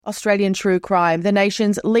Australian True Crime, the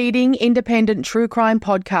nation's leading independent true crime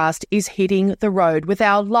podcast, is hitting the road with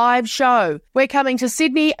our live show. We're coming to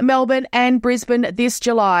Sydney, Melbourne and Brisbane this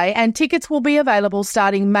July, and tickets will be available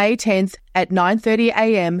starting May 10th at 9:30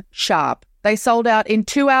 a.m. sharp. They sold out in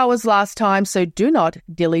 2 hours last time, so do not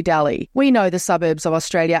dilly-dally. We know the suburbs of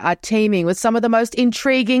Australia are teeming with some of the most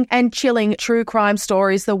intriguing and chilling true crime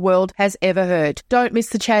stories the world has ever heard. Don't miss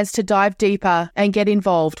the chance to dive deeper and get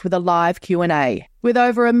involved with a live Q&A. With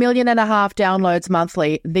over 1.5 million downloads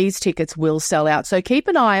monthly, these tickets will sell out. So keep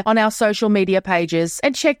an eye on our social media pages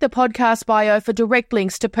and check the podcast bio for direct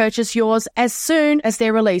links to purchase yours as soon as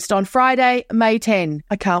they're released on Friday, May 10.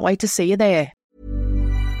 I can't wait to see you there.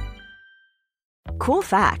 Cool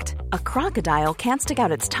fact, a crocodile can't stick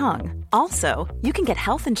out its tongue. Also, you can get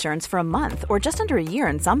health insurance for a month or just under a year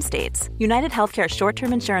in some states. United Healthcare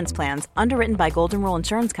short-term insurance plans, underwritten by Golden Rule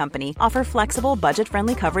Insurance Company, offer flexible,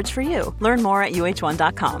 budget-friendly coverage for you. Learn more at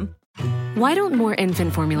UH1.com. Why don't more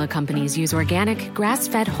infant formula companies use organic,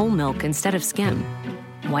 grass-fed whole milk instead of skim?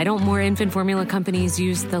 Why don't more infant formula companies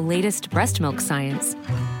use the latest breast milk science?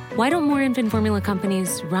 Why don't more infant formula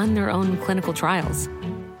companies run their own clinical trials?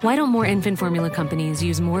 Why don't more infant formula companies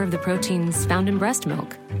use more of the proteins found in breast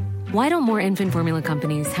milk? Why don't more infant formula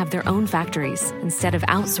companies have their own factories instead of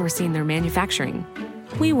outsourcing their manufacturing?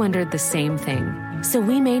 We wondered the same thing. So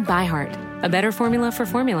we made ByHeart, a better formula for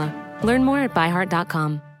formula. Learn more at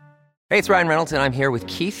byheart.com. Hey, it's Ryan Reynolds, and I'm here with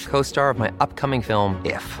Keith, co-star of my upcoming film,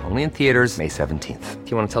 If, only in theaters May 17th. Do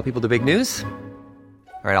you want to tell people the big news?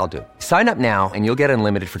 All right, I'll do it. Sign up now and you'll get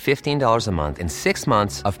unlimited for $15 a month and 6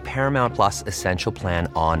 months of Paramount Plus Essential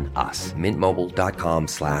Plan on us.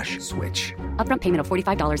 MintMobile.com/switch. Upfront payment of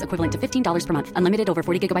 $45 equivalent to $15 per month. Unlimited over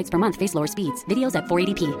 40 gigabytes per month. Face lower speeds. Videos at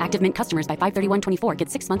 480p. Active Mint customers by 531.24 get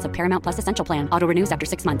 6 months of Paramount Plus Essential Plan. Auto renews after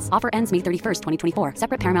 6 months. Offer ends May 31st, 2024.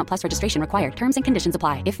 Separate Paramount Plus registration required. Terms and conditions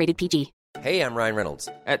apply if rated PG. Hey, I'm Ryan Reynolds.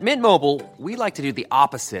 At Mint Mobile, we like to do the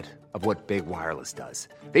opposite of what Big Wireless does.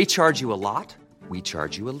 They charge you a lot. We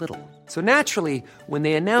charge you a little. So naturally, when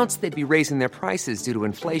they announced they'd be raising their prices due to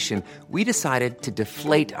inflation, we decided to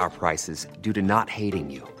deflate our prices due to not hating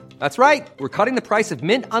you. That's right. We're cutting the price of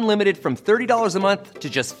Mint Unlimited from $30 a month to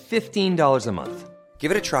just $15 a month.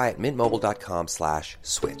 Give it a try at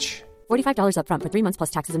mintmobile.com/switch. $45 upfront for 3 months plus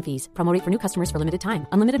taxes and fees. Promo rate for new customers for limited time.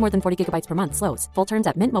 Unlimited more than 40 gigabytes per month. Slows full terms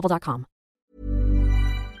at mintmobile.com.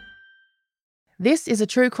 This is a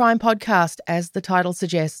true crime podcast, as the title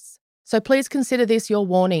suggests. So please consider this your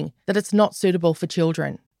warning that it's not suitable for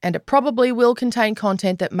children, and it probably will contain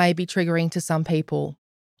content that may be triggering to some people.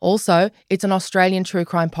 Also, it's an Australian true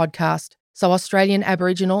crime podcast, so Australian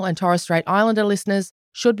Aboriginal and Torres Strait Islander listeners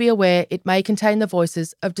should be aware it may contain the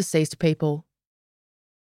voices of deceased people.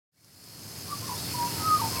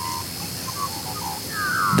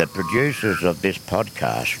 The producers of this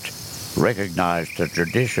podcast recognise the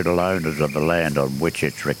traditional owners of the land on which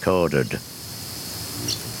it's recorded.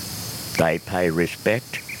 They pay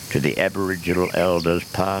respect to the Aboriginal elders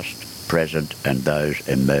past, present and those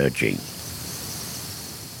emerging.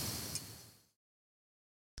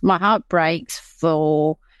 My heart breaks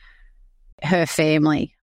for her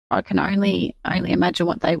family. I can only imagine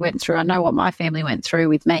what they went through. I know what my family went through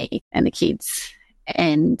with me and the kids.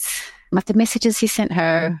 And like the messages he sent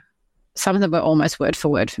her, some of them were almost word for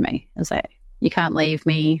word for me. It was like, you can't leave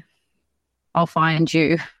me. I'll find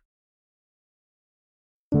you.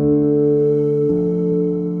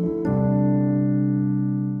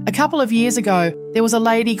 A couple of years ago, there was a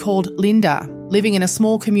lady called Linda living in a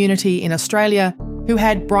small community in Australia who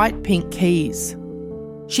had bright pink keys.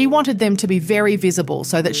 She wanted them to be very visible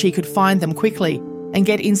so that she could find them quickly and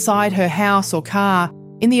get inside her house or car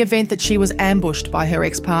in the event that she was ambushed by her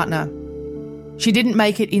ex-partner. She didn't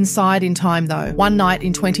make it inside in time though, one night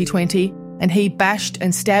in 2020, and he bashed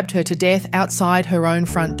and stabbed her to death outside her own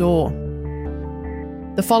front door.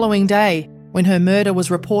 The following day, when her murder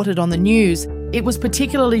was reported on the news, it was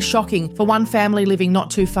particularly shocking for one family living not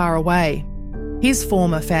too far away, his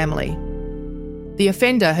former family. The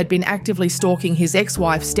offender had been actively stalking his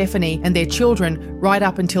ex-wife Stephanie and their children right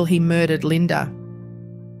up until he murdered Linda.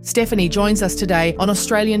 Stephanie joins us today on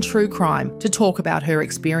Australian True Crime to talk about her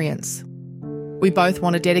experience. We both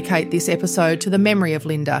want to dedicate this episode to the memory of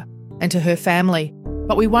Linda and to her family,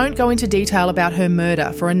 but we won't go into detail about her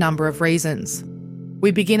murder for a number of reasons. We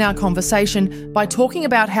begin our conversation by talking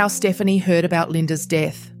about how Stephanie heard about Linda's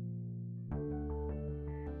death.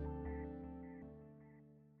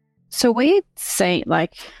 So we live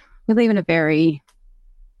in a very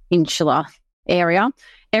insular area.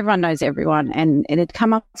 Everyone knows everyone, and it had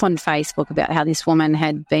come up on Facebook about how this woman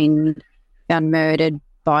had been found murdered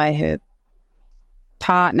by her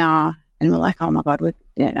partner, and we're like, oh my God,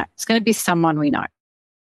 it's going to be someone we know.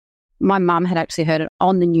 My mum had actually heard it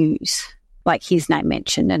on the news, like his name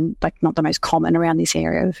mentioned, and like not the most common around this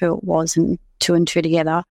area of who it was, and two and two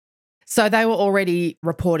together. So they were already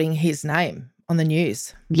reporting his name on the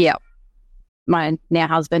news? Yeah. My now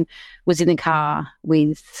husband was in the car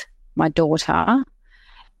with my daughter,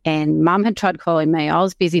 and Mum had tried calling me. I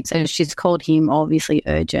was busy, so she's called him, obviously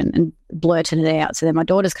urgent, and blurted it out. So then my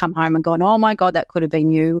daughter's come home and gone, oh, my God, that could have been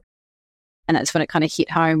you. And that's when it kind of hit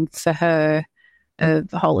home for her of,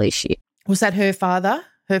 holy shit. Was that her father?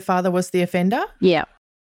 Her father was the offender? Yeah.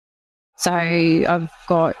 So I've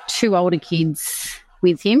got two older kids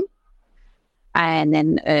with him and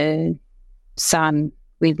then a son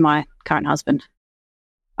with my current husband.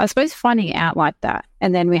 I suppose finding out like that,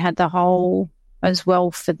 and then we had the whole as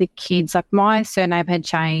well for the kids. Like my surname had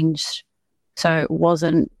changed, so it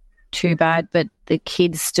wasn't too bad, but the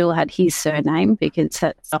kids still had his surname because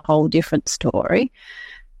that's a whole different story.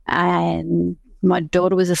 And my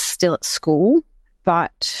daughter was still at school,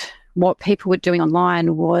 but what people were doing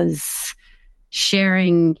online was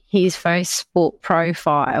sharing his Facebook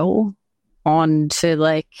profile onto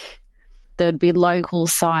like there'd be local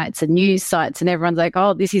sites and news sites, and everyone's like,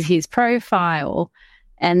 oh, this is his profile.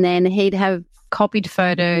 And then he'd have copied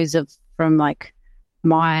photos from like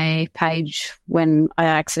my page when I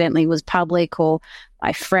accidentally was public, or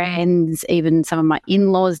my friends, even some of my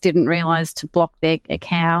in-laws didn't realise to block their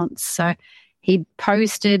accounts. So he'd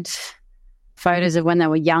posted photos of when they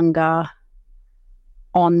were younger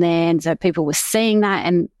on there, and so people were seeing that,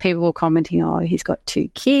 and people were commenting, oh, he's got two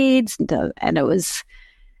kids. And it was,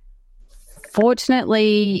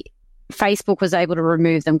 fortunately, Facebook was able to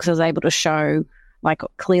remove them because I was able to show, like,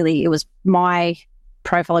 clearly it was my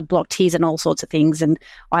profile had blocked his and all sorts of things, and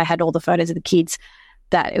I had all the photos of the kids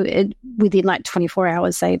that within like 24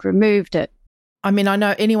 hours they'd removed it. I mean, I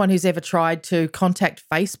know anyone who's ever tried to contact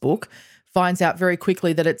Facebook finds out very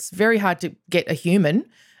quickly that it's very hard to get a human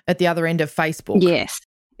at the other end of Facebook. Yes,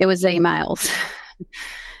 it was emails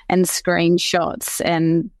and screenshots,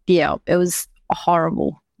 and yeah, it was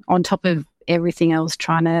horrible. On top of everything else,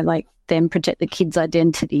 trying to like then protect the kids'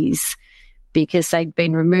 identities because they'd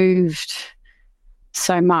been removed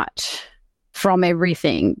so much from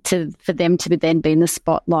everything for them to then be in the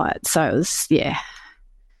spotlight. So it was, yeah,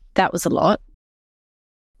 that was a lot.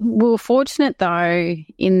 We were fortunate though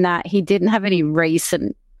in that he didn't have any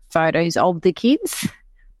recent photos of the kids,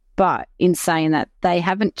 but in saying that, they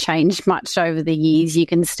haven't changed much over the years. You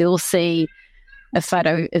can still see a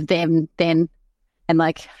photo of them then and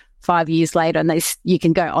like 5 years later, and you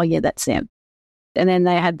can go, oh yeah, that's them. And then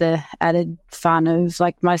they had the added fun of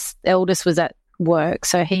like my eldest was at work,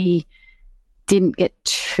 so he didn't get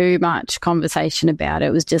too much conversation about it.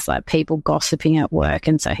 It was just like people gossiping at work,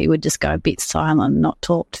 and so he would just go a bit silent and not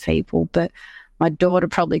talk to people. But my daughter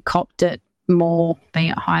probably copped it more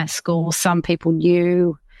being at high school. Some people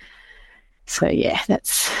knew. So yeah,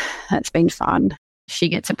 that's been fun. She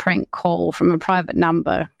gets a prank call from a private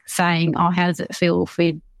number saying, oh, how does it feel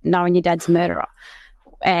for knowing your dad's a murderer?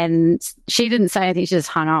 And she didn't say anything, she just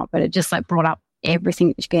hung up, but it just like brought up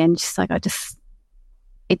everything again. She's like,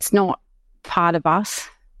 it's not part of us,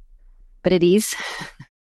 but it is.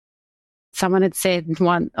 Someone had said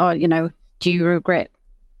do you regret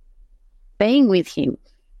being with him?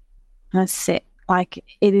 And I said, like,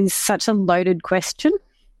 it is such a loaded question.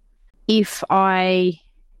 If I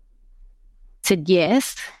said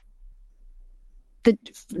yes, the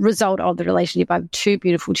result of the relationship, I have two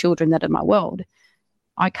beautiful children that are my world.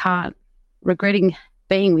 I can't, regretting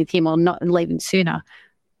being with him or not leaving sooner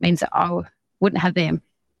means that I wouldn't have them.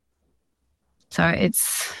 So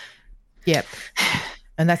it's... Yep.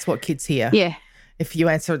 And that's what kids hear. Yeah. If you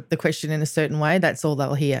answer the question in a certain way, that's all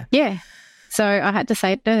they'll hear. Yeah. So I had to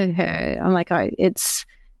say to her, I'm like, it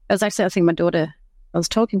was actually, I think my daughter I was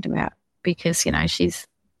talking to about because, she's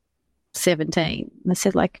 17. And I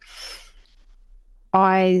said, like,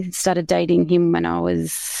 I started dating him when I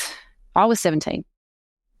was 17.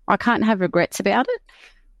 I can't have regrets about it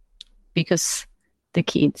because the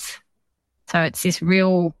kids. So it's this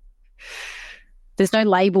real, there's no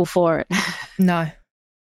label for it. No.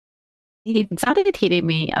 He started hitting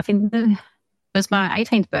me, I think it was my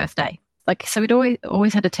 18th birthday. Like, so we'd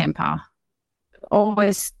always had a temper.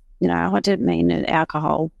 Always, I didn't mean it,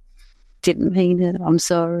 alcohol. Didn't mean it, I'm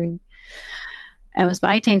sorry. It was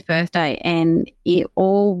my 18th birthday, and it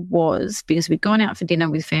all was because we'd gone out for dinner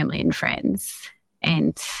with family and friends,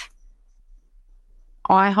 and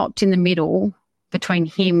I hopped in the middle between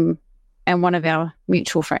him and one of our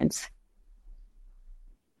mutual friends.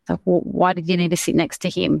 So, why did you need to sit next to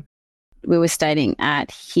him? We were staying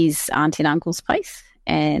at his auntie and uncle's place,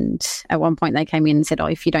 And at one point they came in and said,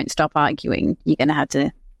 if you don't stop arguing, you're going to have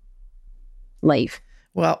to leave.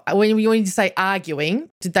 Well, when you say arguing,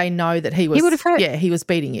 did they know that he was... He would have heard. Yeah, he was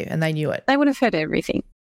beating you and they knew it. They would have heard everything.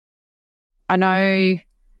 I know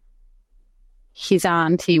his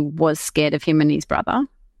auntie was scared of him and his brother.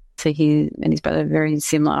 So he and his brother are very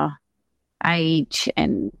similar age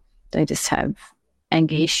and they just have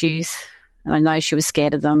anger issues. And I know she was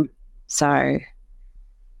scared of them. So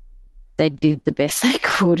they did the best they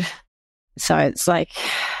could. So it's like,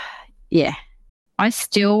 yeah, I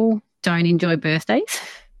still don't enjoy birthdays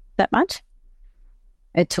that much.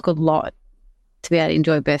 It took a lot to be able to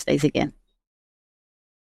enjoy birthdays again.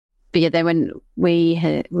 But yeah, then when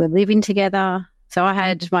we were living together, so I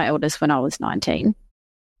had my eldest when I was 19.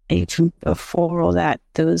 Even before all that,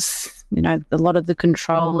 there was, a lot of the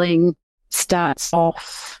controlling starts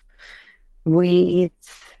off with,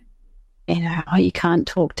 you can't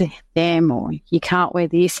talk to them, or you can't wear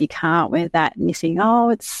this, you can't wear that. And you think,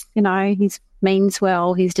 it's, he means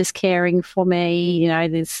well, he's just caring for me.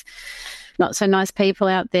 There's not so nice people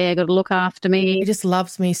out there, got to look after me. He just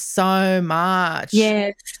loves me so much.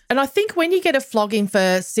 Yes. And I think when you get a flogging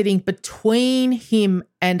for sitting between him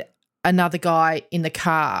and another guy in the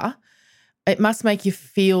car, it must make you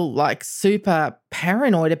feel like super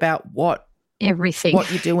paranoid about everything, what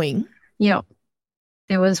you're doing. Yep.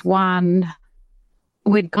 There was one,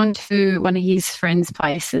 we'd gone to one of his friends'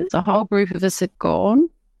 places. A whole group of us had gone.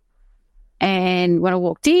 And when I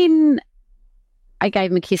walked in, I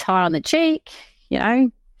gave him a kiss high on the cheek,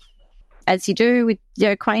 as you do with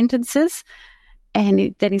your acquaintances.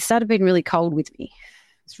 And then he started being really cold with me.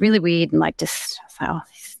 It's really weird and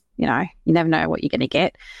you never know what you're going to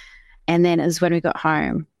get. And then it was when we got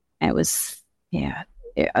home, it was,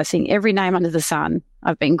 I think every name under the sun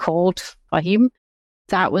I've been called by him.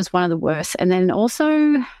 That was one of the worst. And then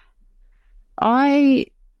also I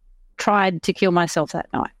tried to kill myself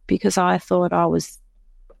that night because I thought I was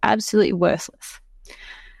absolutely worthless.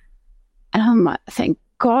 And I'm like, thank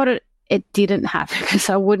God it didn't happen because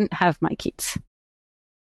I wouldn't have my kids.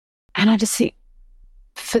 And I just think,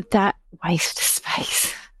 for that waste of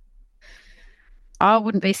space, I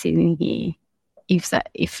wouldn't be sitting here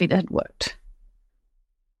if it had worked.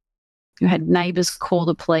 You had neighbours call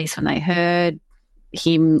the police when they heard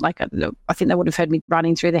him, I think they would have heard me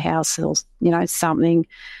running through the house or, something.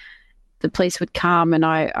 The police would come and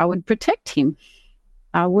I would protect him.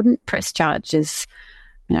 I wouldn't press charges,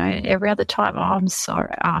 every other time. I'm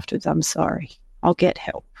sorry. Afterwards, I'm sorry. I'll get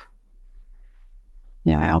help.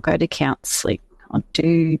 I'll go to counselling. I'll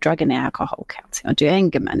do drug and alcohol counselling. I'll do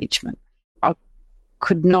anger management. I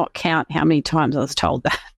could not count how many times I was told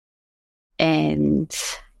that. And,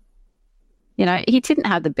 he didn't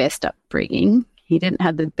have the best upbringing. He didn't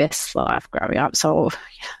have the best life growing up. So,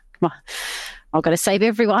 come on, I've got to save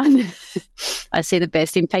everyone. I see the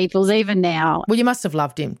best in people even now. Well, you must have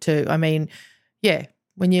loved him too. I mean, yeah,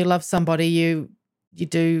 when you love somebody, you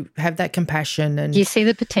do have that compassion and you see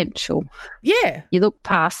the potential. Yeah. You look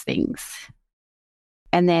past things.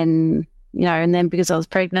 And then, because I was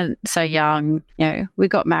pregnant so young, we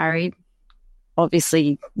got married,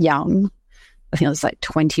 obviously young. I think I was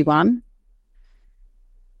 21.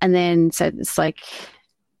 And then, so it's I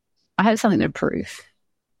had something to prove.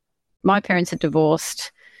 My parents had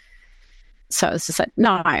divorced. So it was just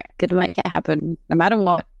no, I'm going to make it happen. No matter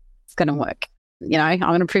what, it's going to work. I'm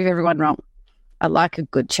going to prove everyone wrong. I like a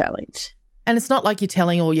good challenge. And it's not like you're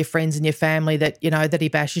telling all your friends and your family that, that he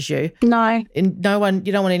bashes you. No. And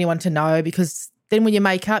you don't want anyone to know because then when you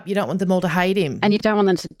make up, you don't want them all to hate him. And you don't want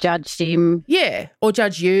them to judge him. Yeah, or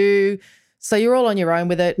judge you. So you're all on your own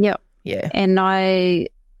with it. Yep. Yeah. And I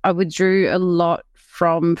withdrew a lot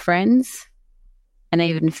from friends and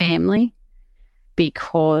even family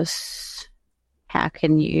because how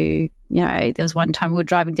can you, there was one time we were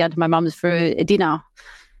driving down to my mum's for a dinner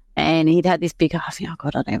and he'd had this big, I think, oh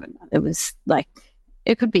God, I don't even know. It was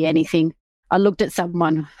it could be anything. I looked at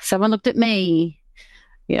someone looked at me.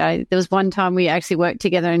 There was one time we actually worked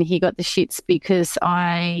together and he got the shits because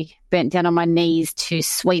I bent down on my knees to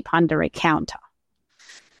sweep under a counter.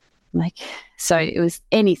 So it was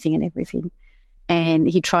anything and everything. And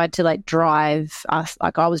he tried to drive us,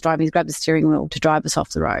 I was driving, he's grabbed the steering wheel to drive us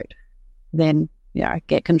off the road. Then,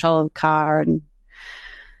 get control of the car and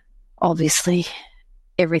obviously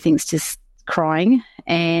everything's just crying.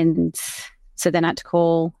 And so then I had to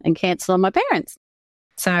call and cancel on my parents.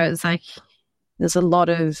 So it was there's a lot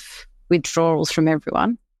of withdrawals from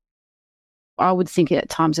everyone. I would think at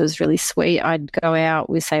times it was really sweet. I'd go out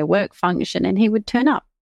with, say, a work function and he would turn up.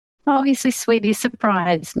 Oh, he's so sweet. He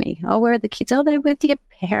surprised me. Oh, where are the kids? Oh, they're with your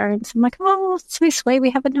parents. I'm oh, so sweet.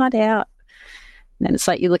 We have a night out. And then it's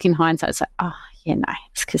like you look in hindsight, it's like, oh, yeah, no,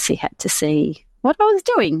 it's because he had to see what I was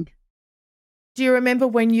doing. Do you remember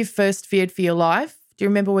when you first feared for your life? Do you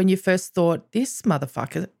remember when you first thought, this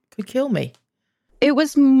motherfucker could kill me? It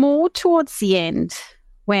was more towards the end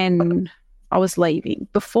when I was leaving.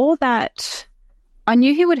 Before that, I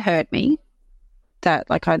knew he would hurt me, that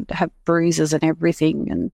like I'd have bruises and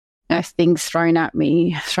everything and things thrown at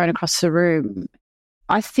me, thrown across the room.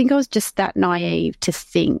 I think I was just that naive to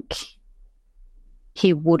think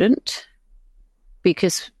he wouldn't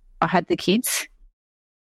because I had the kids.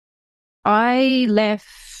 I left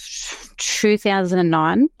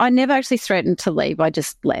 2009. I never actually threatened to leave. I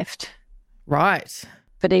just left. Right.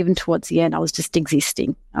 But even towards the end, I was just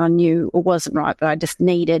existing. I knew it wasn't right, but I just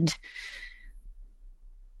needed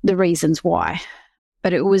the reasons why.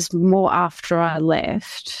 But it was more after I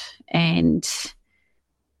left and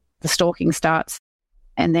the stalking starts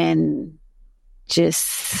and then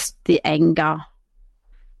just the anger.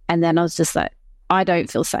 And then I was just like, I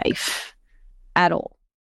don't feel safe at all.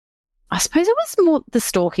 I suppose it was more the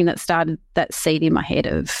stalking that started that seed in my head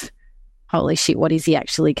of, holy shit, what is he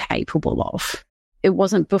actually capable of? It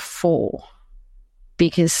wasn't before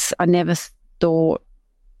because I never thought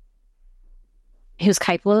he was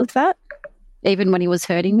capable of that, even when he was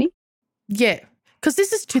hurting me. Yeah, because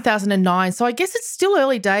this is 2009, so I guess it's still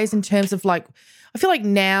early days in terms of like, I feel like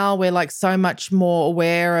now we're like so much more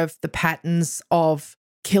aware of the patterns of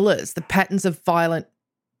killers, the patterns of violent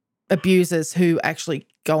abusers who actually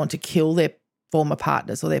go on to kill their former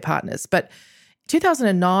partners or their partners. But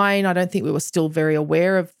 2009, I don't think we were still very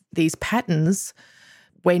aware of these patterns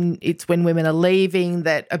when women are leaving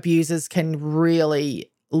that abusers can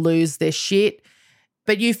really lose their shit.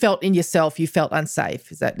 But you felt in yourself, you felt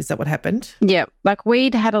unsafe. Is that what happened? Yeah, like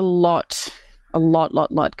we'd had a lot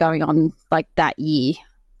going on like that year.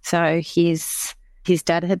 So his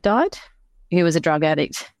dad had died. He was a drug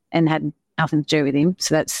addict and had nothing to do with him.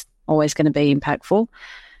 So that's always going to be impactful.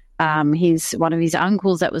 One of his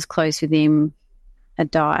uncles that was close with him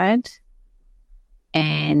had died,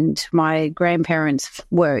 and my grandparents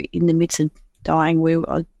were in the midst of dying. We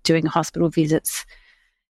were doing hospital visits.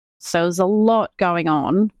 So there was a lot going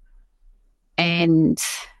on, and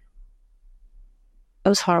it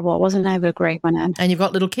was horrible. I wasn't able to grieve my nan. And you've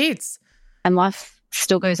got little kids. And life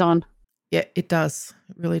still goes on. Yeah, it does.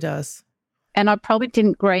 It really does. And I probably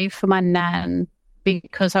didn't grieve for my nan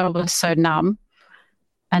because I was so numb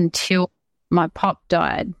until my pop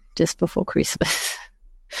died just before Christmas.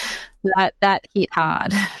 That hit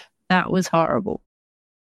hard. That was horrible.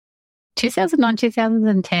 2009,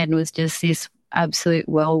 2010 was just this absolute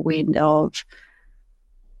whirlwind of,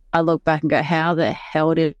 I look back and go, how the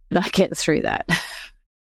hell did I get through that?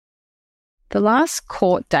 The last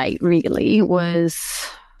court date really was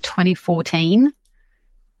 2014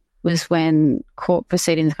 was when court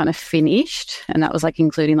proceedings kind of finished, and that was like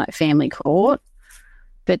including like family court.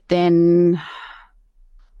 But then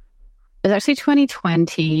it was actually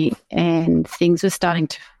 2020 and things were starting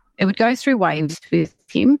to, it would go through waves with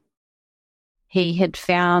him. He had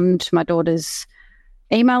found my daughter's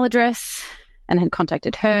email address and had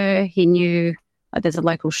contacted her. He knew there's a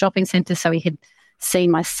local shopping centre, so he had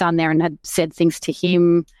seen my son there and had said things to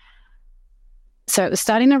him. So it was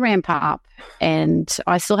starting to ramp up, and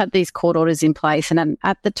I still had these court orders in place. And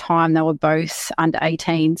at the time, they were both under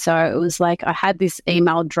 18. So it was like I had this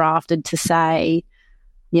email drafted to say,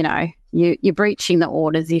 you know, you're breaching the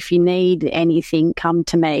orders. If you need anything, come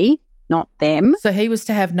to me, not them. So he was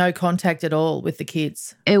to have no contact at all with the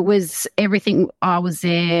kids? It was everything. I was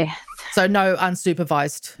there. So no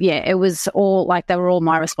unsupervised? Yeah, it was all like they were all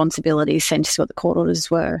my responsibilities, and just what the court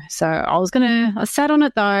orders were. So I sat on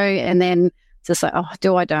it though, and then just like,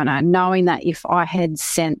 I don't know, knowing that if I had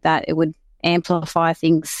sent that, it would amplify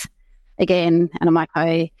things again. And I'm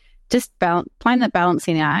like, just playing that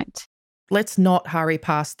balancing act. Let's not hurry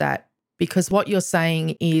past that, because what you're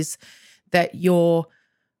saying is that you're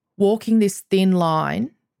walking this thin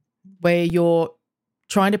line where you're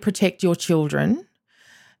trying to protect your children.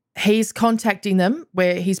 He's contacting them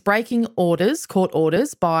where he's breaking orders, court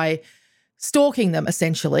orders, by stalking them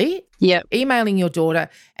essentially, emailing your daughter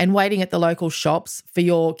and waiting at the local shops for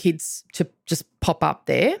your kids to just pop up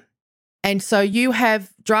there. And so you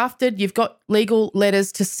have drafted, you've got legal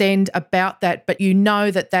letters to send about that, but you know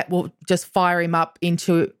that will just fire him up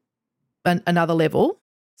into another level.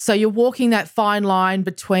 So you're walking that fine line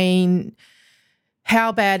between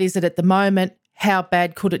how bad is it at the moment, how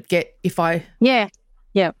bad could it get if I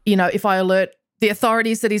if I alert the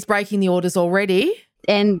authorities that he's breaking the orders already.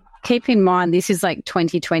 And keep in mind, this is like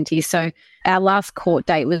 2020. So our last court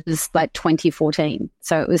date was like 2014.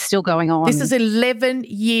 So it was still going on. This is 11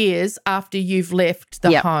 years after you've left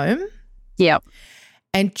the home. Yep.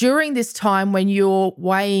 And during this time when you're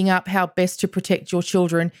weighing up how best to protect your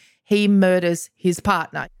children, he murders his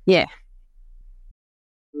partner. Yeah.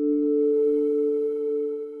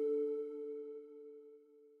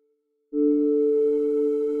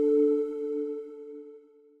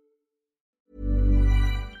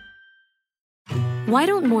 Why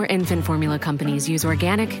don't more infant formula companies use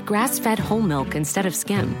organic, grass-fed whole milk instead of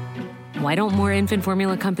skim? Why don't more infant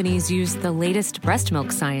formula companies use the latest breast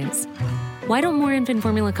milk science? Why don't more infant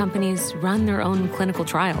formula companies run their own clinical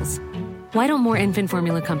trials? Why don't more infant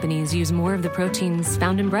formula companies use more of the proteins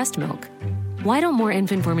found in breast milk? Why don't more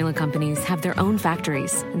infant formula companies have their own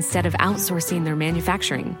factories instead of outsourcing their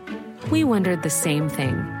manufacturing? We wondered the same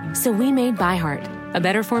thing. So we made ByHeart, a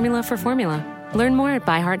better formula for formula. Learn more at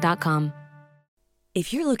byheart.com.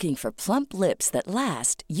 If you're looking for plump lips that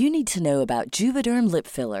last, you need to know about Juvederm lip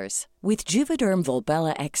fillers. With Juvederm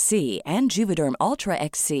Volbella XC and Juvederm Ultra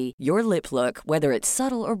XC, your lip look, whether it's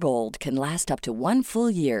subtle or bold, can last up to 1 full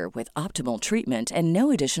year with optimal treatment and no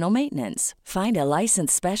additional maintenance. Find a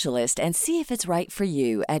licensed specialist and see if it's right for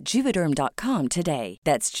you at Juvederm.com today.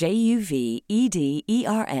 That's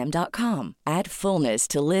JUVEDERM.com. Add fullness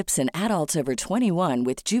to lips in adults over 21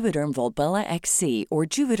 with Juvederm Volbella XC or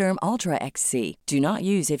Juvederm Ultra XC. Do not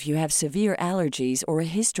use if you have severe allergies or a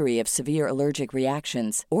history of severe allergic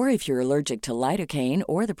reactions, or if you're allergic to lidocaine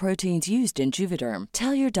or the proteins used in Juvederm.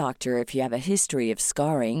 Tell your doctor if you have a history of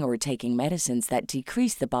scarring or taking medicines that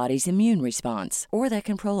decrease the body's immune response or that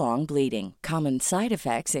can prolong bleeding. Common side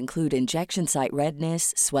effects include injection site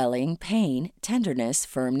redness, swelling, pain, tenderness,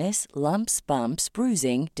 firmness, lumps, bumps,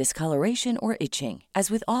 bruising, discoloration, or itching. As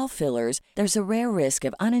with all fillers, there's a rare risk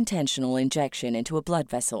of unintentional injection into a blood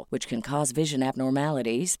vessel, which can cause vision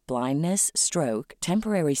abnormalities, blindness, stroke,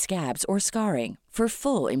 temporary scabs, or scarring. For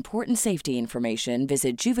full important safety information,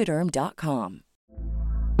 visit Juvederm.com.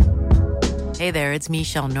 Hey there, it's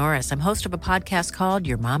Michelle Norris. I'm host of a podcast called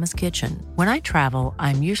Your Mama's Kitchen. When I travel,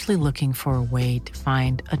 I'm usually looking for a way to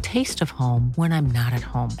find a taste of home when I'm not at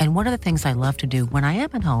home. And one of the things I love to do when I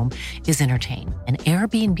am at home is entertain. And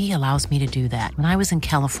Airbnb allows me to do that. When I was in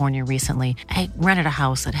California recently, I rented a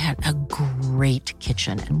house that had a great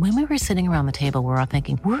kitchen. And when we were sitting around the table, we're all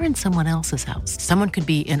thinking, we're in someone else's house. Someone could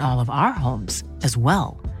be in all of our homes as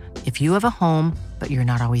well. If you have a home, but you're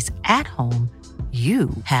not always at home, you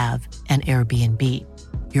have an Airbnb.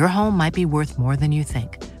 Your home might be worth more than you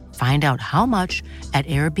think. Find out how much at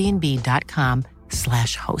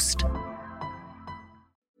airbnb.com/host.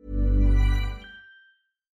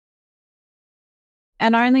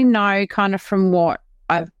 And I only know kind of from what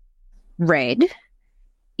I've read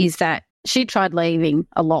is that she tried leaving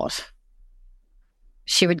a lot.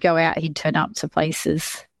 She would go out, he'd turn up to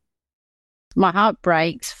places. My heart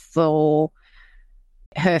breaks for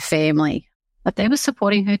her family. But they were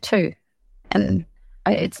supporting her too. And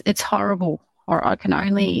it's horrible. Or I can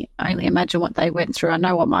only imagine what they went through. I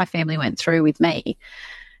know what my family went through with me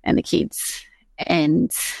and the kids.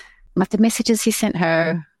 And like the messages he sent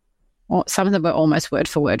her, some of them were almost word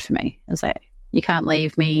for word for me. It was like, you can't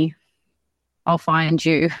leave me. I'll find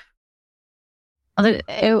you.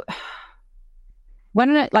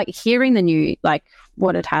 When like hearing the news, like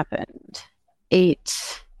what had happened,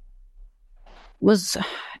 it was,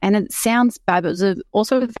 and it sounds bad, but it was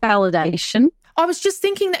also a validation. I was just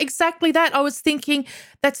thinking exactly that. I was thinking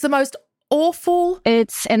that's the most awful.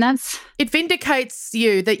 It vindicates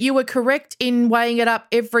you that you were correct in weighing it up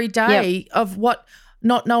every day of what,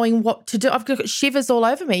 not knowing what to do. I've got shivers all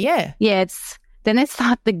over me, yeah. Yeah, then it's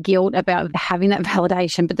like the guilt about having that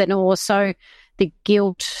validation, but then also the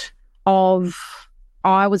guilt of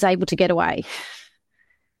I was able to get away.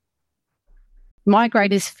 My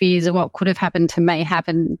greatest fears of what could have happened to me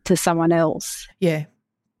happened to someone else. Yeah,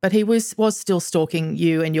 but he was still stalking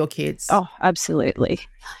you and your kids. Oh, absolutely.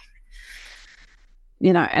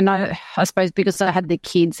 You know, and I suppose because I had the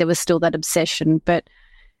kids, there was still that obsession. But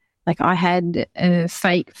like I had a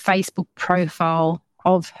fake Facebook profile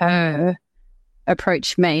of her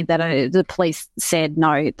approach me that the police said,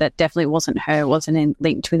 no, that definitely wasn't her, wasn't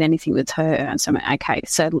linked with anything with her. And so I'm like, okay.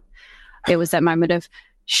 So there was that moment of,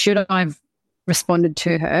 should I have responded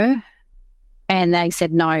to her? And they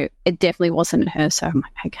said, no, it definitely wasn't her. So I'm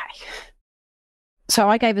like, okay. So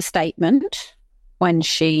I gave a statement when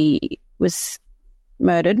she was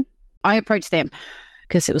murdered. I approached them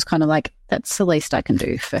because it was kind of like, that's the least I can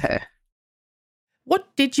do for her.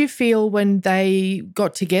 What did you feel when they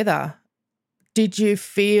got together? Did you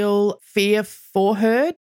feel fear for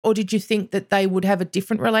her? Or did you think that they would have a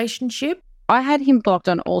different relationship? I had him blocked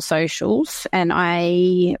on all socials, and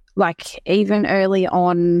I, even early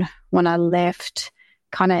on when I left,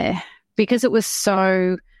 kind of, because it was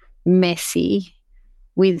so messy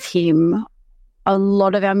with him, a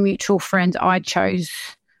lot of our mutual friends I chose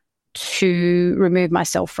to remove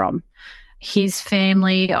myself from. His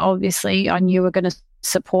family, obviously, I knew were going to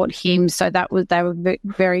support him, so they were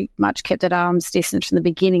very much kept at arm's distance from the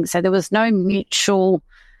beginning. So there was no mutual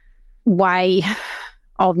way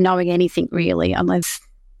of knowing anything really, unless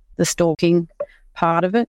the stalking part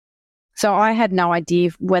of it. So I had no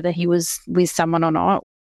idea whether he was with someone or not.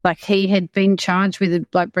 He had been charged with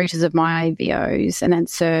breaches of my AVOs and had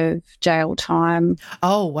served jail time.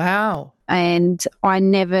 Oh, wow. And I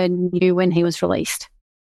never knew when he was released.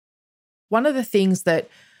 One of the things that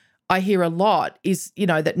I hear a lot is,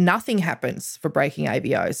 that nothing happens for breaking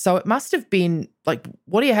AVOs. So it must have been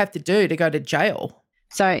what do you have to do to go to jail?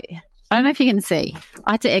 So I don't know if you can see.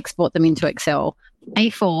 I had to export them into Excel.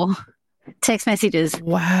 A4 text messages.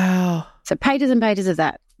 Wow. So pages and pages of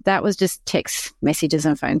that. That was just text messages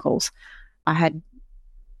and phone calls. I had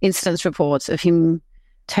instance reports of him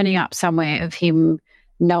turning up somewhere, of him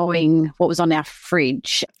knowing what was on our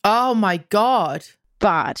fridge. Oh, my God.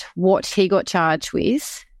 But what he got charged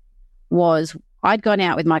with was I'd gone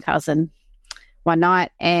out with my cousin one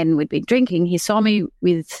night and we'd been drinking. He saw me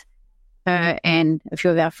with her and a few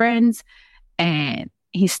of our friends, and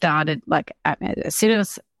he started, as soon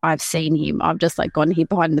as I've seen him, I've just gone here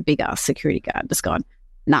behind the big ass security guard, just gone,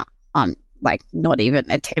 nah, I'm not even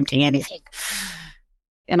attempting anything.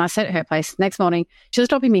 And I sat at her place. Next morning, she was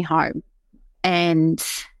dropping me home, and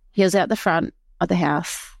he was out the front of the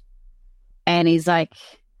house, and he's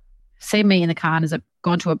seen me in the car and has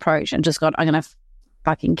gone to approach and just gone, I'm going to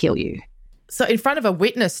fucking kill you. So in front of a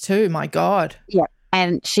witness too, my God. Yeah.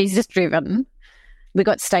 And she's just driven. We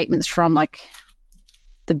got statements from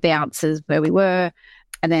the bouncers where we were,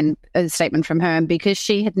 and then a statement from her. And because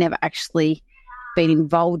she had never actually been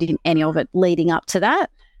involved in any of it leading up to that,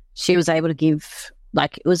 she was able to give,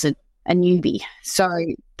 it was a newbie. So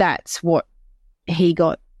that's what he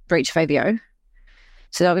got, breach of AVO.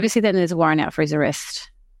 So obviously then there's a warrant out for his arrest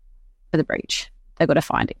for the breach. They got to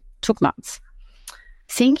find him. Took months. I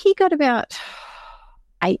think he got about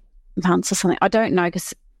 8 months or something. I don't know,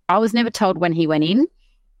 because I was never told when he went in,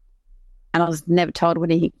 and I was never told when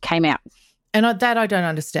he came out. And that I don't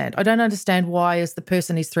understand. I don't understand why, as the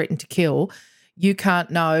person he's threatened to kill, you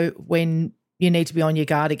can't know when you need to be on your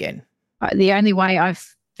guard again. The only way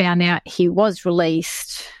I've found out he was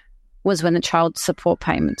released was when the child support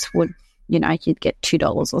payments would, you'd get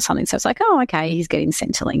 $2 or something. So it's oh, okay, he's getting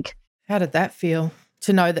Centrelink. How did that feel,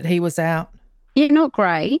 to know that he was out? Yeah, not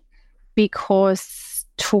great, because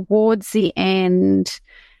towards the end,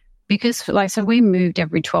 so we moved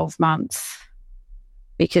every 12 months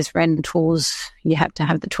because rentals, you have to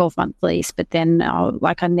have the 12-month lease. But then,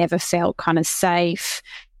 I never felt kind of safe.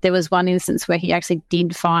 There was one instance where he actually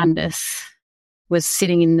did find us, was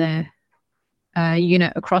sitting in the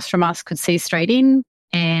unit across from us, could see straight in,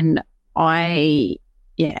 and I,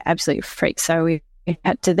 absolutely freaked. So we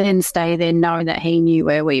had to then stay there knowing that he knew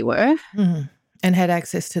where we were. Mm. And had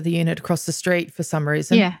access to the unit across the street for some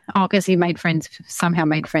reason. Yeah. Because he somehow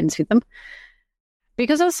made friends with them.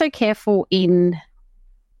 Because I was so careful in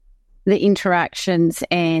the interactions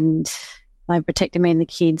and protecting me and the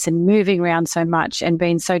kids and moving around so much and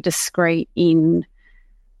being so discreet in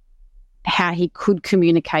how he could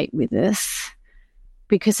communicate with us,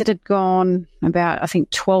 because it had gone about, I think,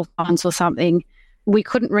 12 months or something. We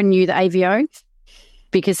couldn't renew the AVO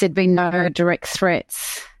because there'd been no direct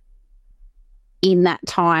threats in that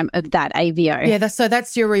time of that AVO. Yeah, so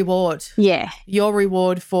that's your reward. Yeah. Your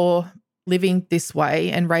reward for living this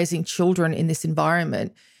way and raising children in this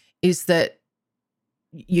environment is that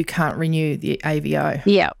you can't renew the AVO.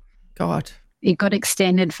 Yeah. God. It got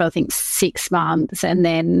extended for, I think, 6 months, and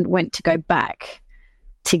then went to go back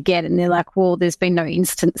to get it. And they're well, there's been no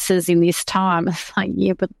instances in this time. It's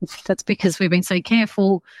yeah, but that's because we've been so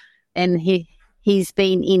careful. And he's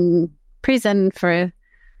been in prison for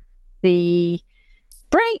the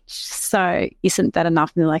breach, so isn't that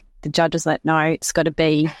enough? And they're the judge is no, it's got to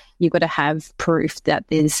be, you've got to have proof that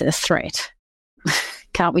there's a threat.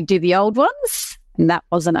 Can't we do the old ones? And that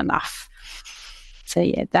wasn't enough. So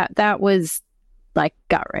yeah, that was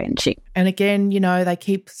gut-wrenching. And again, they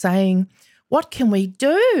keep saying, what can we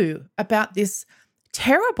do about this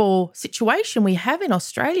terrible situation we have in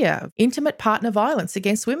Australia, intimate partner violence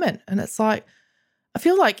against women? And it's I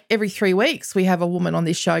feel like every 3 weeks we have a woman on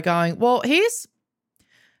this show going, well, here's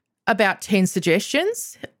about 10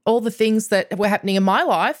 suggestions, all the things that were happening in my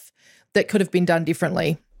life that could have been done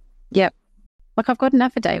differently. Yep. Like I've got an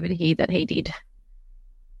affidavit here that he did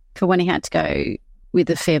for when he had to go with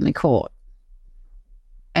the family court.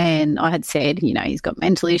 And I had said, he's got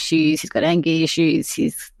mental issues, he's got anger issues,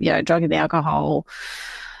 he's, drug and alcohol,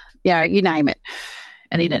 you name it.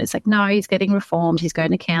 And then it's like, no, he's getting reformed, he's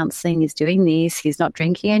going to counselling, he's doing this, he's not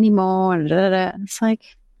drinking anymore. And it's like,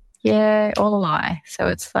 yeah, all a lie. So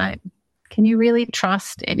it's like, can you really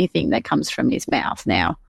trust anything that comes from his mouth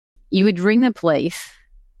now? You would ring the police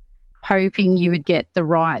hoping you would get the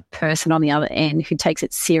right person on the other end who takes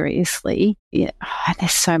it seriously. Yeah,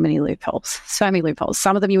 there's so many loopholes. Some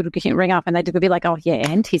of them you would ring up and they'd be like, oh, yeah,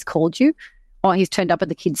 and he's called you? Oh, he's turned up at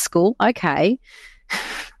the kids' school? Okay,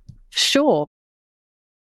 sure.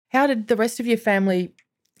 How did the rest of your family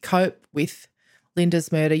cope with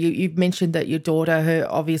Linda's murder? You've mentioned that your daughter,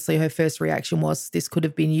 obviously her first reaction was this could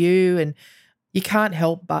have been you, and you can't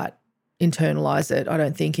help but internalise it, I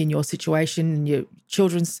don't think, in your situation, in your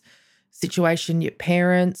children's situation, your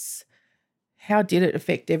parents. How did it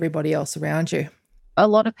affect everybody else around you? A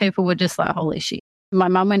lot of people were just like, holy shit. My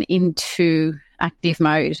mum went into active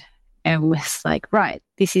mode and was like, right,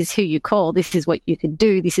 this is who you call, this is what you can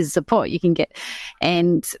do, this is support you can get.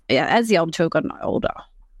 And as the older children got older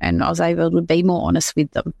and I was able to be more honest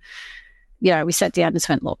with them, we sat down and just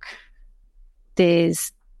went, look,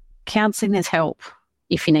 there's counselling, there's help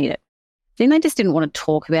if you need it. Then they just didn't want to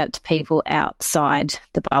talk about it to people outside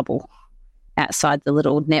the bubble, outside the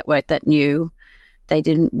little network that knew. They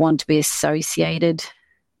didn't want to be associated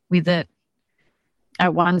with it.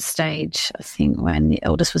 At one stage, I think when the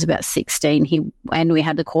eldest was about 16, and we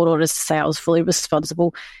had the court orders to say I was fully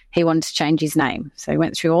responsible, he wanted to change his name. So he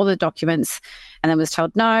went through all the documents and then was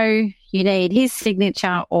told, no, you need his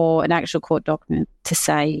signature or an actual court document to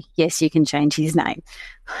say, yes, you can change his name.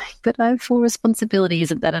 But I have full responsibility.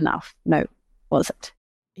 Isn't that enough? No, was it?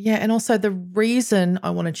 Yeah, and also the reason I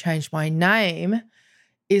want to change my name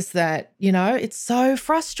is that, it's so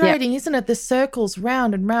frustrating, isn't it? The circles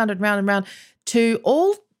round and round and round and round, to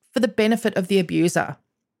all for the benefit of the abuser,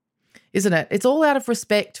 isn't it? It's all out of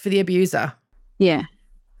respect for the abuser. Yeah.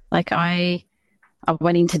 Like I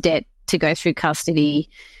went into debt to go through custody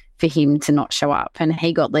for him to not show up, and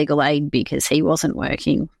he got legal aid because he wasn't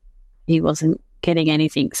working. He wasn't getting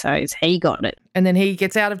anything, so he got it. And then he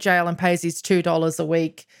gets out of jail and pays his $2 a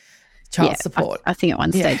week child support. I think at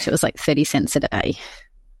one stage it was like 30 cents a day.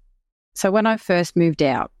 So when I first moved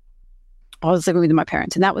out, I was living with my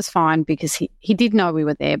parents, and that was fine because he did know we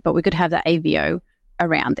were there, but we could have the AVO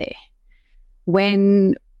around there.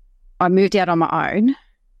 When I moved out on my own,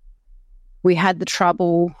 we had the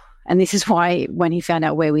trouble, and this is why when he found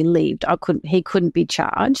out where we lived, he couldn't be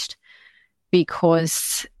charged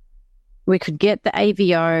because we could get the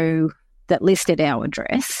AVO that listed our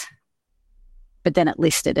address, but then it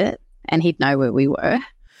listed it and he'd know where we were.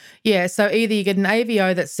 Yeah, so either you get an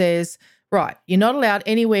AVO that says, right, you're not allowed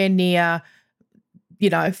anywhere near,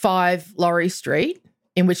 5 Laurie Street,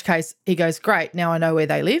 in which case he goes, great, now I know where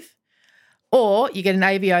they live. Or you get an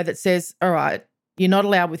AVO that says, all right, you're not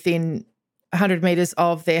allowed within 100 metres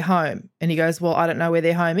of their home. And he goes, well, I don't know where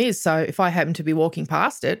their home is, so if I happen to be walking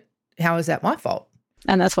past it, how is that my fault?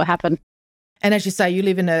 And that's what happened. And as you say, you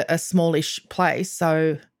live in a smallish place,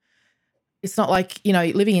 so it's not like,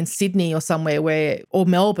 living in Sydney or somewhere or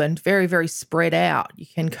Melbourne, very, very spread out. You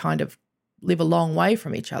can kind of live a long way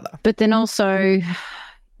from each other. But then also,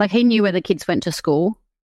 like, he knew where the kids went to school.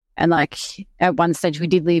 And, like, at one stage we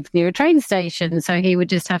did live near a train station, so he would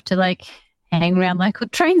just have to, like, hang around local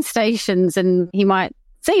train stations and he might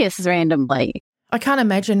see us randomly. I can't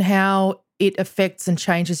imagine how it affects and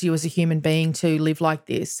changes you as a human being to live like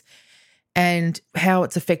this, and how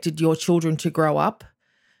it's affected your children to grow up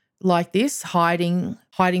like this, hiding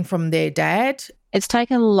from their dad. It's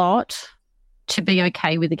taken a lot to be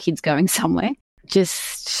okay with the kids going somewhere,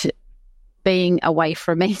 just being away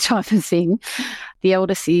from me type of thing. The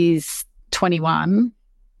eldest is 21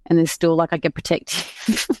 and there's still, like, I get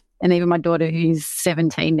protective. And even my daughter, who's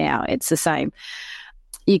 17 now, it's the same.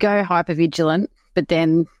 You go hypervigilant, but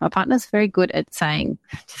then my partner's very good at saying,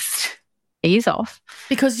 just ease off.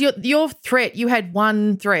 Because your threat, you had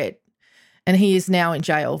one threat and he is now in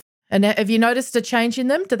jail. And have you noticed a change in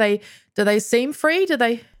them? Do they seem free?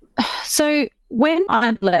 So when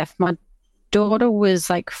I left, my daughter was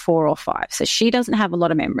like 4 or 5, so she doesn't have a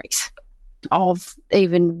lot of memories of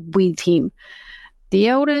even with him. The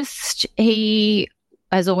eldest, he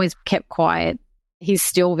has always kept quiet. He's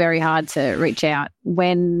still very hard to reach out.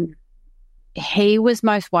 When he was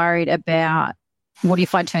most worried about, what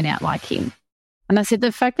if I turn out like him? And I said,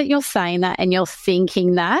 the fact that you're saying that and you're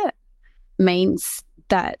thinking that means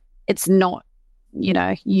that it's not,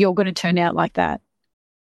 you're going to turn out like that.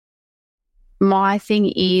 My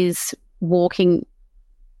thing is walking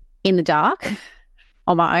in the dark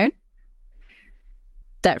on my own.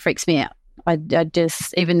 That freaks me out. I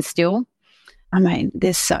just, even still, I mean,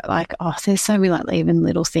 there's so many like even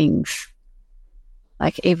little things.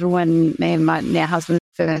 Like everyone, me and my now husband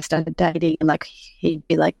first started dating, and like he'd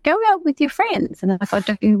be like, "Go out with your friends," and I'm like,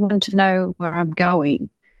 "Don't you want to know where I'm going?"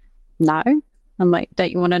 No. I'm like,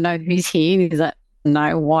 "Don't you want to know who's here?" And he's like,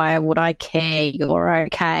 "No. Why would I care? You're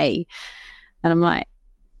okay." And I'm like,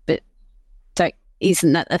 "But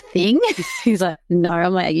isn't that a thing?" He's like, "No."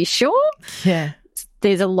 I'm like, "Are you sure?" Yeah.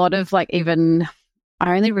 There's a lot of like, even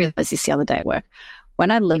I only realized this the other day at work. When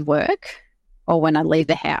I leave work or when I leave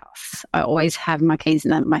the house, I always have my keys in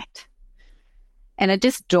that mate. And it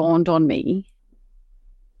just dawned on me.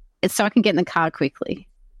 It's so I can get in the car quickly.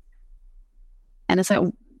 And it's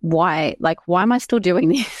like, why? Like, why am I still doing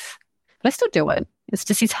this? But I still do it. It's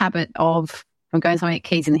just this habit of I'm going somewhere,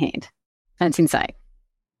 keys in the hand. And it's insane.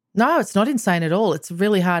 No, it's not insane at all. It's a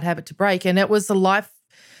really hard habit to break. And it was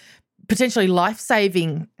potentially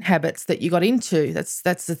life-saving habits that you got into. That's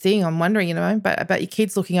the thing. I'm wondering, about your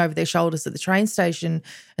kids looking over their shoulders at the train station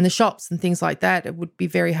and the shops and things like that. It would be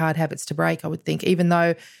very hard habits to break, I would think, even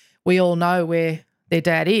though we all know where their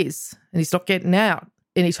dad is and he's not getting out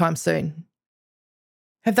anytime soon.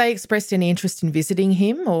 Have they expressed any interest in visiting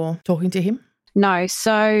him or talking to him? No.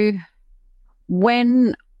 So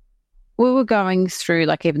when we were going through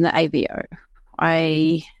like even the AVO,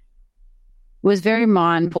 I was very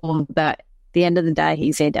mindful that at the end of the day,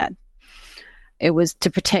 he's their dad. It was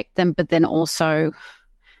to protect them, but then also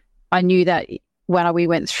I knew that when we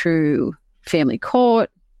went through family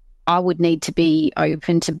court, I would need to be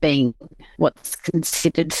open to being what's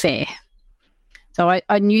considered fair. So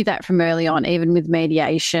I knew that from early on, even with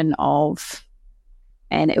mediation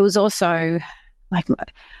and it was also like,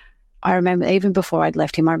 I remember even before I'd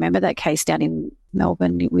left him, I remember that case down in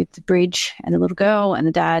Melbourne with the bridge and the little girl and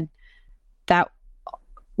the dad. That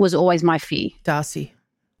was always my fear. Darcy.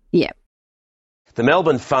 Yeah. The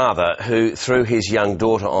Melbourne father who threw his young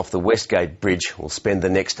daughter off the Westgate Bridge will spend the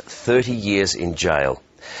next 30 years in jail.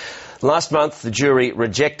 Last month, the jury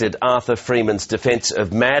rejected Arthur Freeman's defence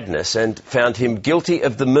of madness and found him guilty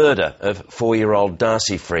of the murder of 4-year-old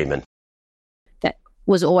Darcy Freeman. That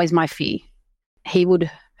was always my fear. He would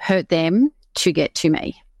hurt them to get to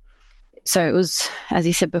me. So it was, as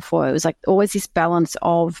he said before, it was like always this balance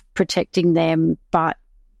of protecting them but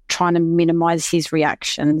trying to minimise his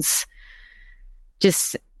reactions,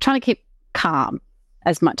 just trying to keep calm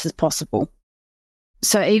as much as possible.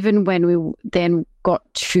 So even when we then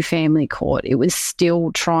got to family court, it was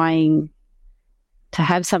still trying to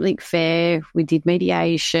have something fair. We did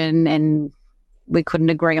mediation and we couldn't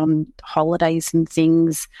agree on holidays and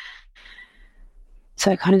things.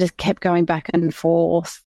 So I kind of just kept going back and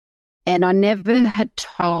forth. And I never had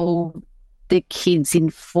told the kids in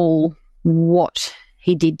full what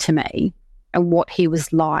he did to me and what he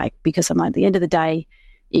was like, because I'm like, at the end of the day,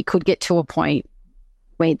 it could get to a point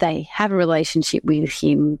where they have a relationship with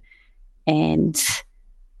him and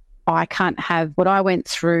I can't have what I went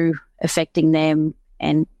through affecting them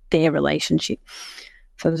and their relationship.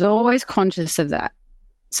 So I was always conscious of that.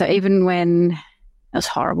 So even when it was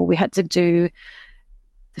horrible, we had to do,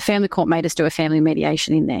 the family court made us do a family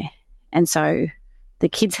mediation in there. And so the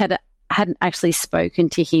kids hadn't actually spoken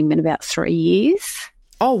to him in about 3 years.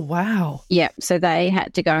 Oh, wow. Yeah. So they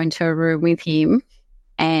had to go into a room with him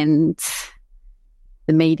and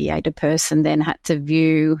the mediator person then had to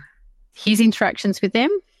view his interactions with them.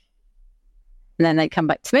 And then they'd come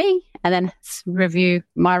back to me and then review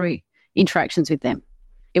my interactions with them.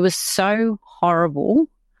 It was so horrible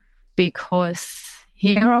because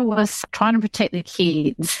here I was trying to protect the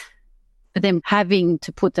kids, but then having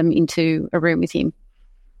to put them into a room with him.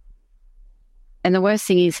 And the worst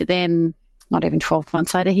thing is that then, not even 12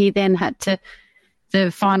 months later, he then had to, the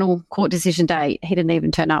final court decision day, he didn't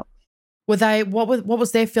even turn up. Were they, what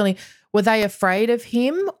was their feeling? Were they afraid of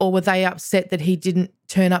him or were they upset that he didn't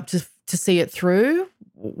turn up to see it through?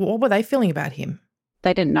 What were they feeling about him?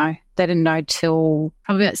 They didn't know. They didn't know till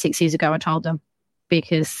probably about 6 years ago I told them,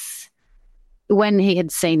 because when he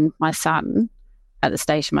had seen my son at the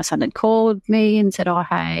station, my son had called me and said, oh,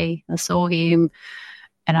 hey, I saw him,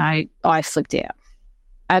 and I flipped out,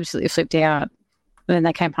 absolutely flipped out. And then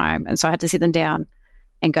they came home, and so I had to sit them down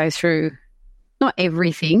and go through not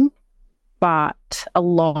everything, but a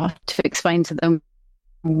lot to explain to them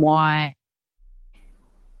why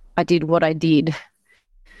I did what I did.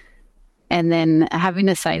 And then having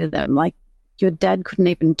to say to them, like, your dad couldn't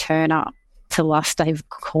even turn up to the last day of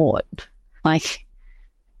court. Like,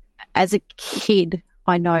 as a kid,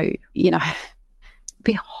 I know, it'd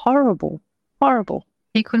be horrible. Horrible.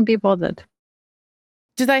 He couldn't be bothered.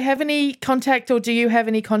 Do they have any contact, or do you have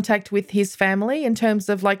any contact with his family in terms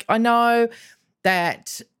of, like, I know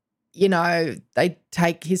that, you know, they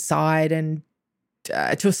take his side and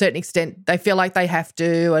to a certain extent they feel like they have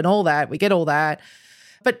to and all that. We get all that.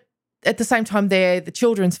 But at the same time, they're the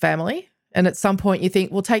children's family, and at some point you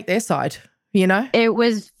think, well, take their side, you know? It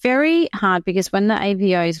was very hard because when the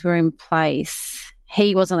AVOs were in place,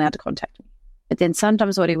 he wasn't allowed to contact me. But then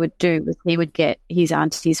sometimes what he would do was he would get his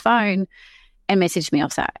auntie's phone and message me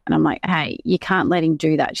off that. And I'm like, hey, you can't let him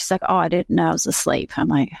do that. She's like, oh, I didn't know I was asleep. I'm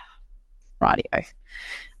like, rightio.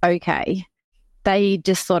 Okay. They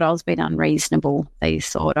just thought I was being unreasonable. They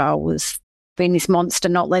thought I was being this monster,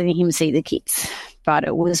 not letting him see the kids. But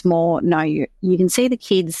it was more, no, you can see the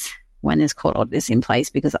kids when there's court orders in place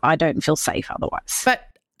because I don't feel safe otherwise. But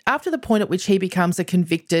after the point at which he becomes a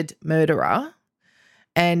convicted murderer,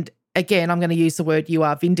 and again, I'm going to use the word, you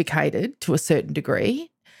are vindicated to a certain degree,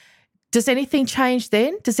 does anything change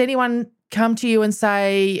then? Does anyone come to you and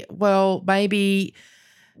say, well, maybe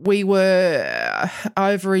we were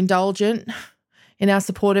overindulgent in our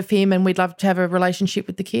support of him and we'd love to have a relationship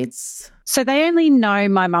with the kids? So they only know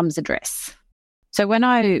my mum's address. So when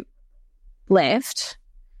I left,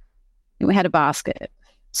 we had a basket,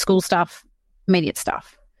 school stuff, immediate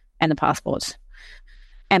stuff, and the passports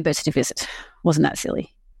and birth certificate. Wasn't that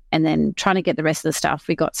silly? And then trying to get the rest of the stuff,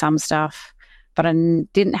 we got some stuff, but I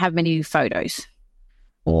didn't have many photos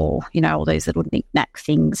or, you know, all those little knick-knack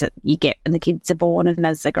things that you get when the kids are born and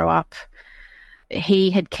as they grow up.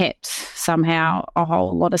 He had kept somehow a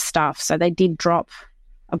whole lot of stuff. So they did drop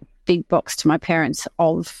a big box to my parents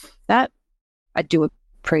of that. I do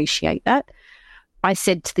appreciate that. I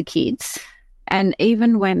said to the kids, and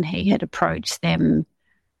even when he had approached them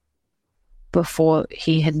before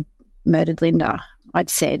he had murdered Linda, I'd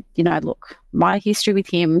said, you know, look, my history with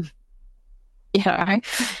him, you know,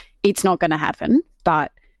 it's not going to happen.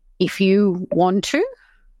 But if you want to,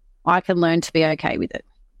 I can learn to be okay with it.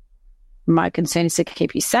 My concern is to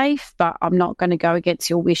keep you safe, but I'm not going to go against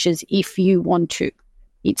your wishes if you want to.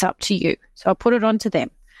 It's up to you. So I put it on to them.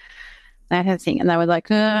 That kind of thing. And they were like,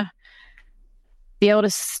 the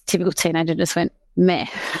eldest typical teenager just went, meh.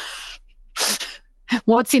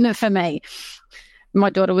 What's in it for me? My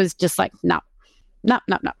daughter was just like, no.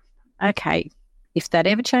 Okay, if that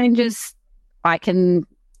ever changes, I can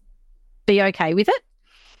be okay with it.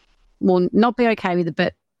 Well, not be okay with it,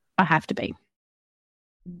 but I have to be.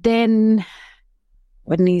 Then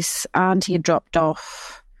when his auntie had dropped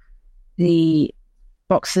off the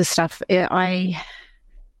boxes of stuff, I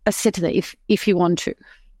said to them, if you want to.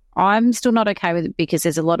 I'm still not okay with it because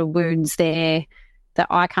there's a lot of wounds there that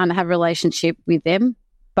I can't have a relationship with them.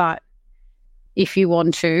 But if you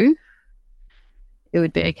want to, it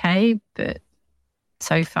would be okay. But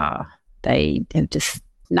so far, they have just,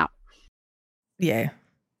 no. Yeah.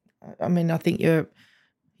 I mean, I think you're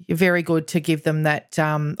very good to give them that.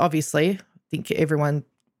 Obviously, I think everyone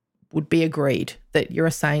would be agreed that you're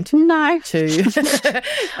a saint. No.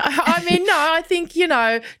 I mean, no, I think, you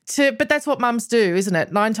know, but that's what mums do, isn't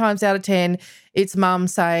it? 9 times out of 10, it's mum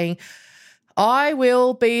saying, I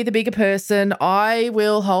will be the bigger person. I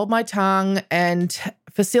will hold my tongue and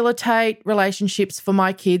facilitate relationships for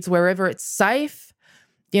my kids wherever it's safe.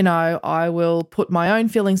 You know, I will put my own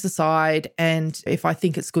feelings aside, and if I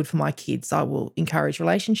think it's good for my kids, I will encourage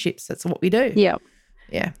relationships. That's what we do. Yeah.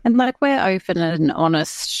 Yeah. And like we're open and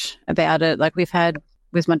honest about it. Like we've had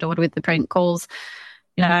with my daughter with the prank calls,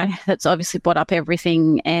 you know, that's obviously brought up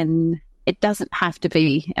everything, and it doesn't have to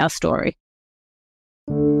be our story.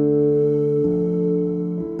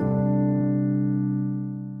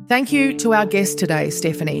 Thank you to our guest today,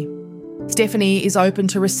 Stephanie. Stephanie is open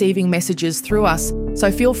to receiving messages through us,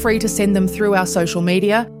 so feel free to send them through our social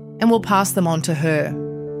media and we'll pass them on to her.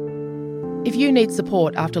 If you need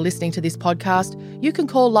support after listening to this podcast, you can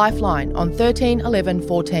call Lifeline on 13 11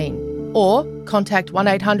 14 or contact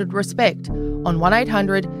 1800-RESPECT on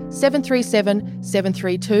 1800 737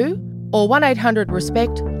 732 or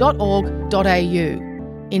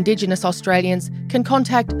 1800respect.org.au. Indigenous Australians can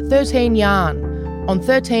contact 13 Yarn on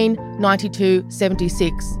 13 92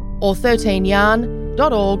 76 or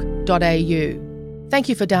 13yarn.org.au. Thank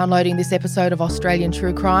you for downloading this episode of Australian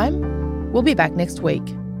True Crime. We'll be back next week.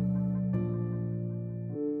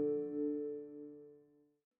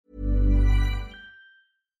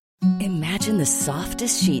 Imagine the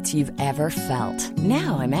softest sheets you've ever felt.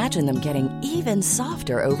 Now imagine them getting even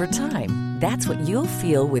softer over time. That's what you'll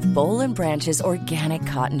feel with Boll & Branch's organic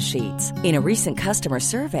cotton sheets. In a recent customer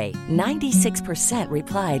survey, 96%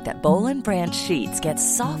 replied that Boll & Branch sheets get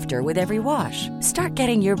softer with every wash. Start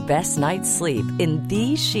getting your best night's sleep in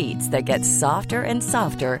these sheets that get softer and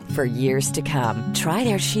softer for years to come. Try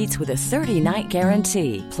their sheets with a 30-night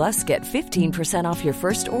guarantee. Plus, get 15% off your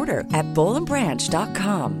first order at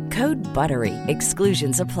bollandbranch.com. Code BUTTERY.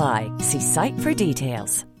 Exclusions apply. See site for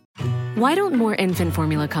details. Why don't more infant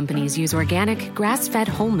formula companies use organic, grass-fed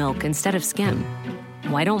whole milk instead of skim?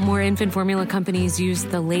 Why don't more infant formula companies use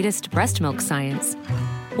the latest breast milk science?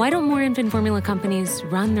 Why don't more infant formula companies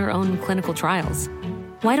run their own clinical trials?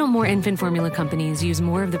 Why don't more infant formula companies use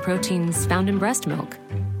more of the proteins found in breast milk?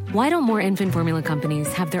 Why don't more infant formula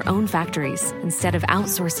companies have their own factories instead of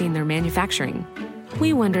outsourcing their manufacturing?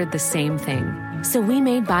 We wondered the same thing. So we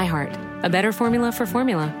made ByHeart, a better formula for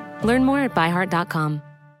formula. Learn more at byheart.com.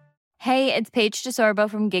 Hey, it's Paige DeSorbo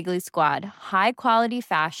from Giggly Squad. High quality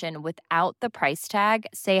fashion without the price tag.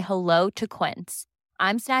 Say hello to Quince.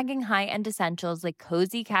 I'm snagging high-end essentials like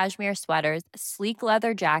cozy cashmere sweaters, sleek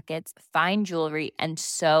leather jackets, fine jewelry, and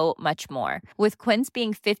so much more. With Quince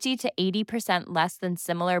being 50 to 80% less than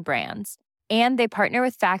similar brands. And they partner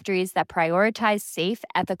with factories that prioritize safe,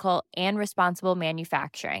 ethical, and responsible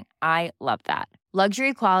manufacturing. I love that.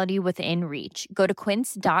 Luxury quality within reach. Go to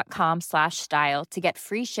quince.com/style to get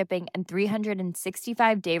free shipping and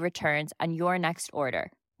 365-day returns on your next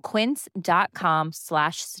order.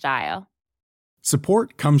 Quince.com/style.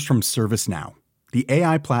 Support comes from ServiceNow, the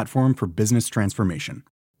AI platform for business transformation.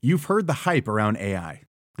 You've heard the hype around AI.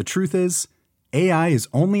 The truth is, AI is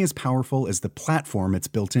only as powerful as the platform it's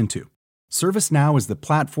built into. ServiceNow is the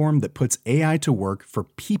platform that puts AI to work for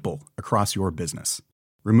people across your business,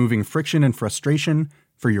 removing friction and frustration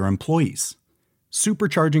for your employees,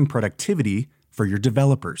 supercharging productivity for your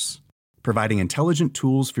developers, providing intelligent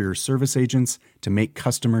tools for your service agents to make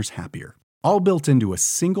customers happier, all built into a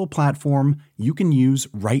single platform you can use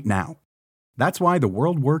right now. That's why the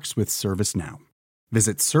world works with ServiceNow.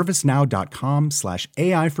 Visit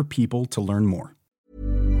servicenow.com/AI for people to learn more.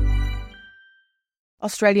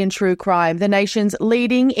 Australian True Crime, the nation's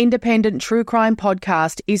leading independent true crime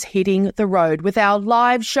podcast, is hitting the road with our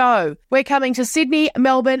live show. We're coming to Sydney,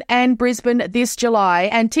 Melbourne and Brisbane this July,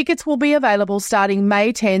 and tickets will be available starting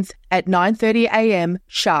May 10th at 9:30 a.m.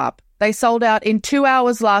 sharp. They sold out in 2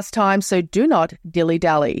 hours last time, so do not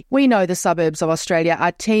dilly-dally. We know the suburbs of Australia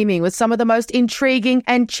are teeming with some of the most intriguing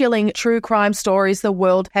and chilling true crime stories the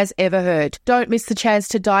world has ever heard. Don't miss the chance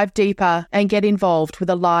to dive deeper and get involved with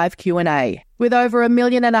a live Q&A. With over 1.5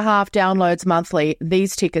 million downloads monthly,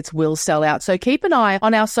 these tickets will sell out. So keep an eye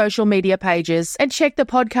on our social media pages and check the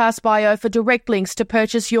podcast bio for direct links to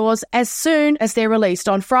purchase yours as soon as they're released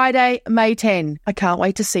on Friday, May 10. I can't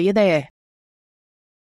wait to see you there.